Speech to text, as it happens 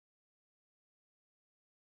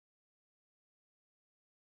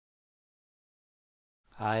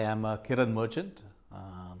I am Kiran Merchant,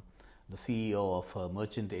 the CEO of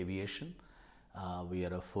Merchant Aviation. We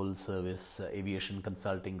are a full-service aviation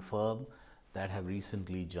consulting firm that have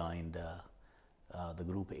recently joined the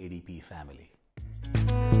Groupe ADP family.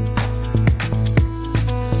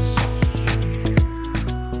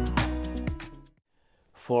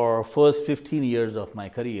 For first 15 years of my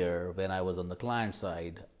career, when I was on the client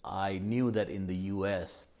side, I knew that in the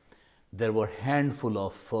US, there were a handful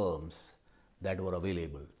of firms that were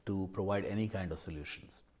available to provide any kind of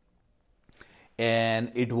solutions.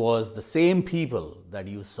 And it was the same people that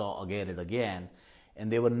you saw again and again,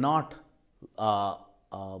 and they were not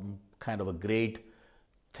kind of a great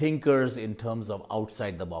thinkers in terms of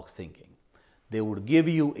outside the box thinking. They would give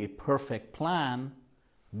you a perfect plan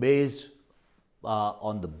based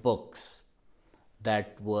on the books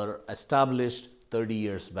that were established 30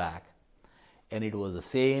 years back, and it was the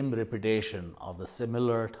same repetition of the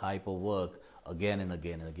similar type of work again and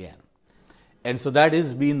again and again. And so that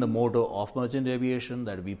has been the motto of Merchant Aviation,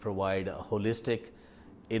 that we provide a holistic,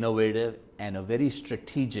 innovative, and a very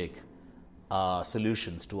strategic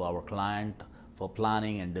solutions to our client for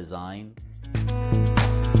planning and design.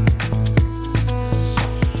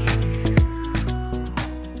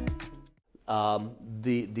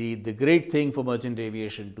 The great thing for Merchant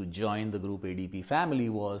Aviation to join the Groupe ADP family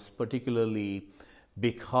was particularly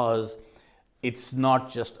because it's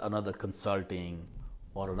not just another consulting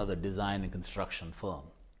or another design and construction firm.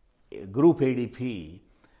 Groupe ADP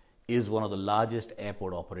is one of the largest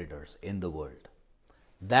airport operators in the world.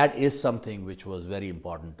 That is something which was very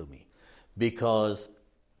important to me, because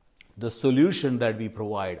the solution that we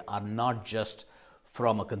provide are not just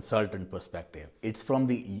from a consultant perspective, it's from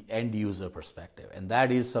the end user perspective, and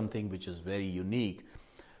that is something which is very unique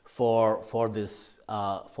for this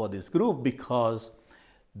group, because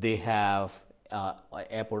they have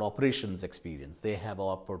airport operations experience, they have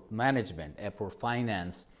airport management, airport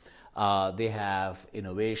finance, they have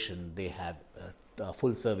innovation, they have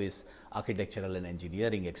full service architectural and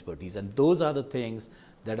engineering expertise, and those are the things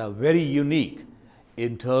that are very unique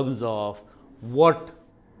in terms of what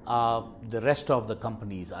the rest of the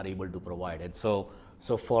companies are able to provide. And so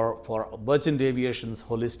for Merchant Aviation's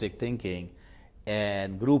holistic thinking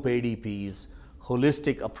and Groupe ADP's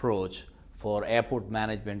holistic approach for airport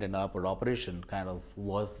management and airport operation kind of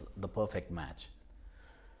was the perfect match.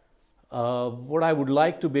 What I would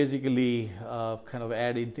like to basically kind of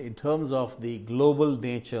add in terms of the global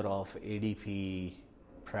nature of ADP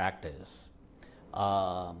practice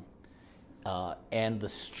and the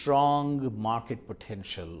strong market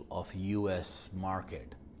potential of US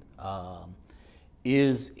market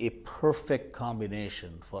is a perfect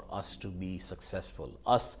combination for us to be successful.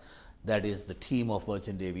 Us, that is the team of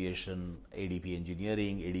Merchant Aviation, ADP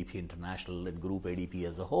Engineering, ADP International, and Groupe ADP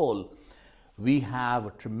as a whole, we have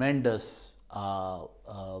a tremendous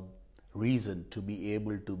reason to be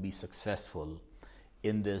able to be successful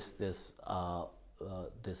in this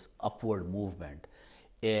upward movement.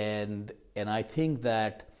 And I think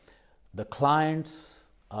that the clients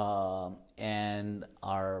and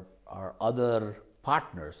our other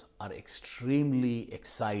partners are extremely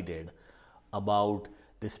excited about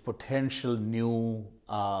this potential new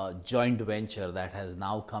joint venture that has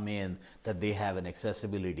now come in, that they have an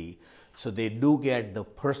accessibility. So they do get the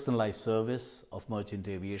personalized service of Merchant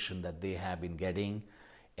Aviation that they have been getting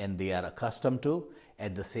and they are accustomed to,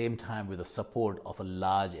 at the same time with the support of a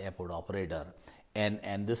large airport operator.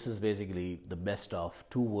 And this is basically the best of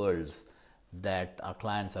two worlds that our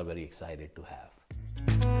clients are very excited to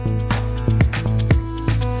have.